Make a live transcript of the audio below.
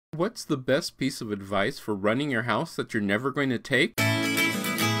What's the best piece of advice for running your house that you're never going to take?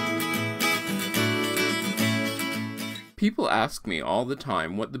 People ask me all the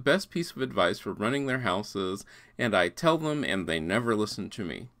time what the best piece of advice for running their house is, and I tell them and they never listen to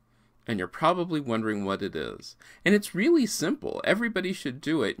me. And you're probably wondering what it is. And it's really simple. Everybody should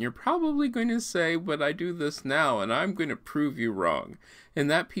do it. And you're probably going to say, but I do this now and I'm going to prove you wrong. And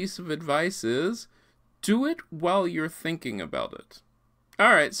that piece of advice is, do it while you're thinking about it.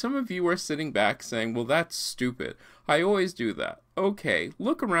 Alright, some of you are sitting back saying, well, that's stupid. I always do that. Okay,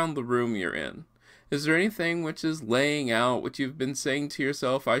 look around the room you're in. Is there anything which is laying out, which you've been saying to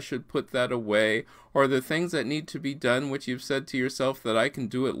yourself, I should put that away? Or are there things that need to be done, which you've said to yourself that I can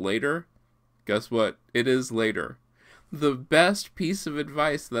do it later? Guess what? It is later. The best piece of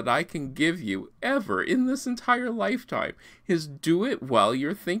advice that I can give you ever in this entire lifetime is do it while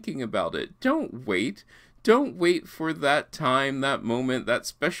you're thinking about it. Don't wait. Don't wait for that time, that moment, that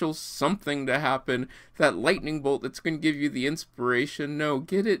special something to happen, that lightning bolt that's going to give you the inspiration. No,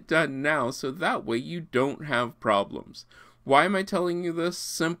 get it done now so that way you don't have problems. Why am I telling you this?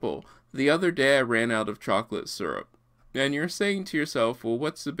 Simple. The other day I ran out of chocolate syrup. And you're saying to yourself, well,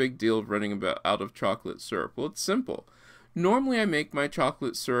 what's the big deal of running out of chocolate syrup? Well, it's simple. Normally I make my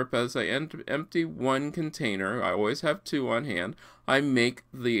chocolate syrup as I empty one container. I always have two on hand. I make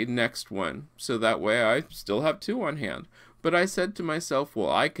the next one, so that way I still have two on hand. But I said to myself, well,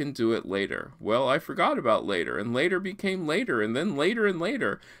 I can do it later. Well, I forgot about later, and later became later, and then later and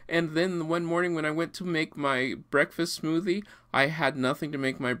later. And then one morning when I went to make my breakfast smoothie, I had nothing to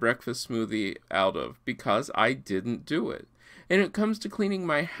make my breakfast smoothie out of because I didn't do it. And it comes to cleaning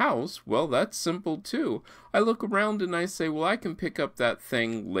my house, well, that's simple too. I look around and I say, well, I can pick up that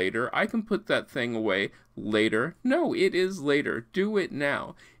thing later. I can put that thing away later. No, it is later. Do it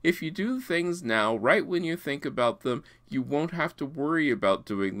now. If you do things now, right when you think about them, you won't have to worry about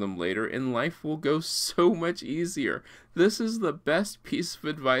doing them later, and life will go so much easier. This is the best piece of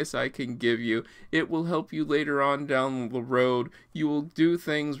advice I can give you. It will help you later on down the road. You will do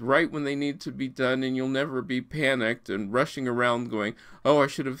things right when they need to be done, and you'll never be panicked and rushing around going, oh, I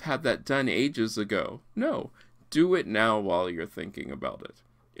should have had that done ages ago. No, do it now while you're thinking about it.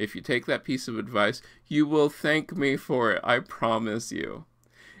 If you take that piece of advice, you will thank me for it, I promise you.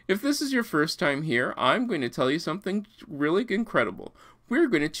 If this is your first time here, I'm going to tell you something really incredible. We're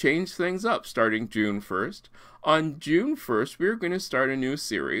going to change things up starting June 1st. On June 1st, we're going to start a new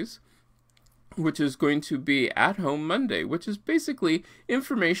series, which is going to be At Home Monday, which is basically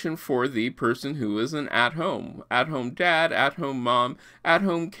information for the person who is an at-home dad, at-home mom,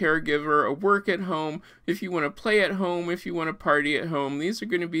 at-home caregiver, a work at home, if you want to play at home, if you want to party at home. These are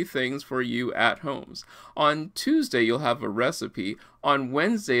going to be things for you at homes. On Tuesday, you'll have a recipe. On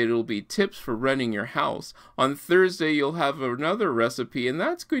Wednesday, it'll be tips for running your house. On Thursday, you'll have another recipe, and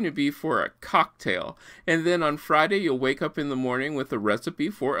that's going to be for a cocktail. And then on Friday, you'll wake up in the morning with a recipe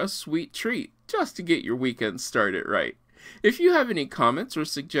for a sweet treat, just to get your weekend started right. If you have any comments or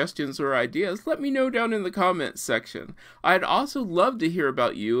suggestions or ideas, let me know down in the comments section. I'd also love to hear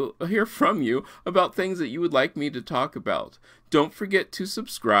from you about things that you would like me to talk about. Don't forget to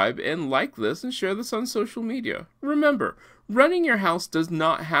subscribe and like this and share this on social media. Remember, running your house does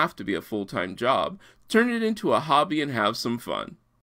not have to be a full-time job. Turn it into a hobby and have some fun.